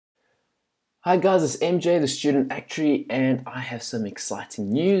Hi guys, it's MJ, the student actuary, and I have some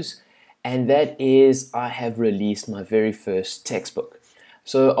exciting news, and that is I have released my very first textbook.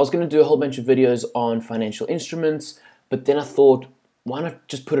 So I was going to do a whole bunch of videos on financial instruments, but then I thought, why not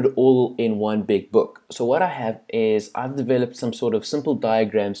just put it all in one big book? So what I have is I've developed some sort of simple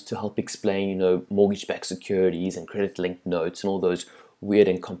diagrams to help explain, mortgage-backed securities and credit-linked notes and all those weird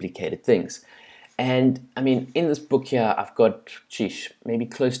and complicated things. And I mean, in this book here, I've got, maybe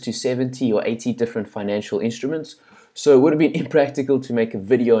close to 70 or 80 different financial instruments. So it would have been impractical to make a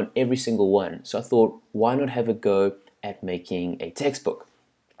video on every single one. So I thought, why not have a go at making a textbook?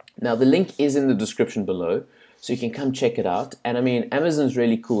 Now, the link is in the description below, so you can come check it out. And I mean, Amazon's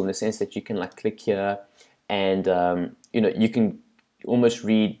really cool in the sense that you can like click here and, you can almost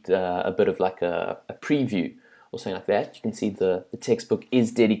read a bit of like a preview or something like that. You can see the textbook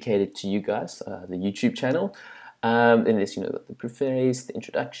is dedicated to you guys, the YouTube channel. And there's, the preface, the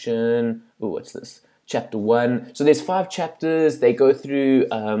introduction. Oh, what's this? Chapter 1. So there's 5 chapters. They go through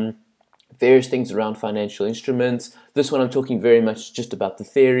various things around financial instruments. This one I'm talking very much just about the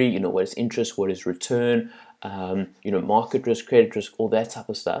theory, what is interest, what is return, market risk, credit risk, all that type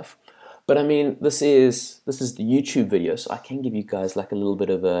of stuff. But I mean, this is the YouTube video, so I can give you guys like a little bit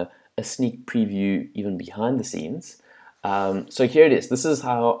of a sneak preview even behind the scenes. So here it is. This is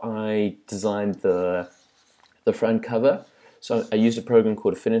how I designed the front cover. So I used a program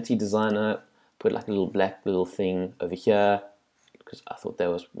called Affinity Designer, put like a little black little thing over here because I thought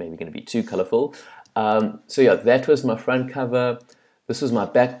that was maybe going to be too colorful. So yeah, that was my front cover. This was my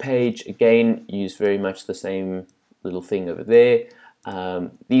back page. Again, used very much the same little thing over there.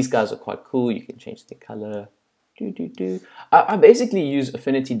 These guys are quite cool. You can change the color. I basically use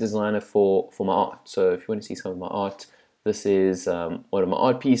Affinity Designer for my art. So if you want to see some of my art, this is one of my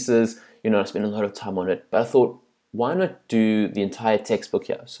art pieces. I spent a lot of time on it, but I thought, why not do the entire textbook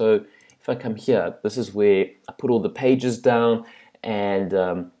here? So if I come here, this is where I put all the pages down, and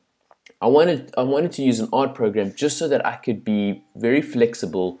I wanted to use an art program just so that I could be very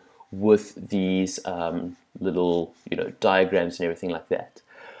flexible with these little diagrams and everything like that.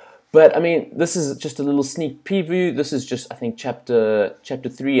 But I mean, this is just a little sneak preview. This is just, I think, chapter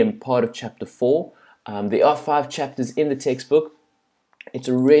 3 and part of chapter 4. There are 5 chapters in the textbook. It's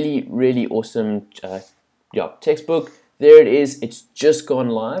a really, really awesome textbook. There it is. It's just gone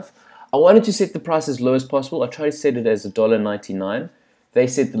live. I wanted to set the price as low as possible. I tried to set it as $1.99. They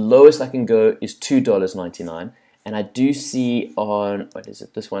said the lowest I can go is $2.99. And I do see on,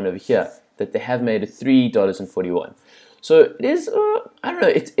 this one over here, that they have made it $3.41. So it is, I don't know,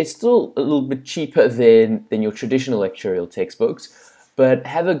 it's still a little bit cheaper than your traditional actuarial textbooks, but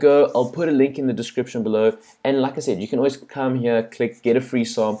have a go. I'll put a link in the description below, and like I said, you can always come here, click, get a free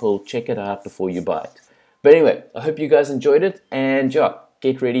sample, check it out before you buy it. But anyway, I hope you guys enjoyed it, and yeah,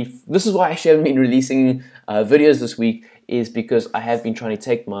 get ready. This is why I actually haven't been releasing videos this week, is because I have been trying to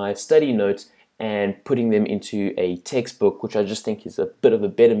take my study notes and putting them into a textbook, which I just think is a bit of a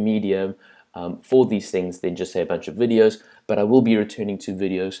better medium for these things than just say a bunch of videos. But I will be returning to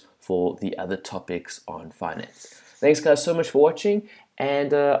videos for the other topics on finance. Thanks guys so much for watching,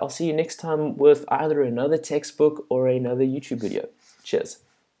 and I'll see you next time with either another textbook or another YouTube video. Cheers.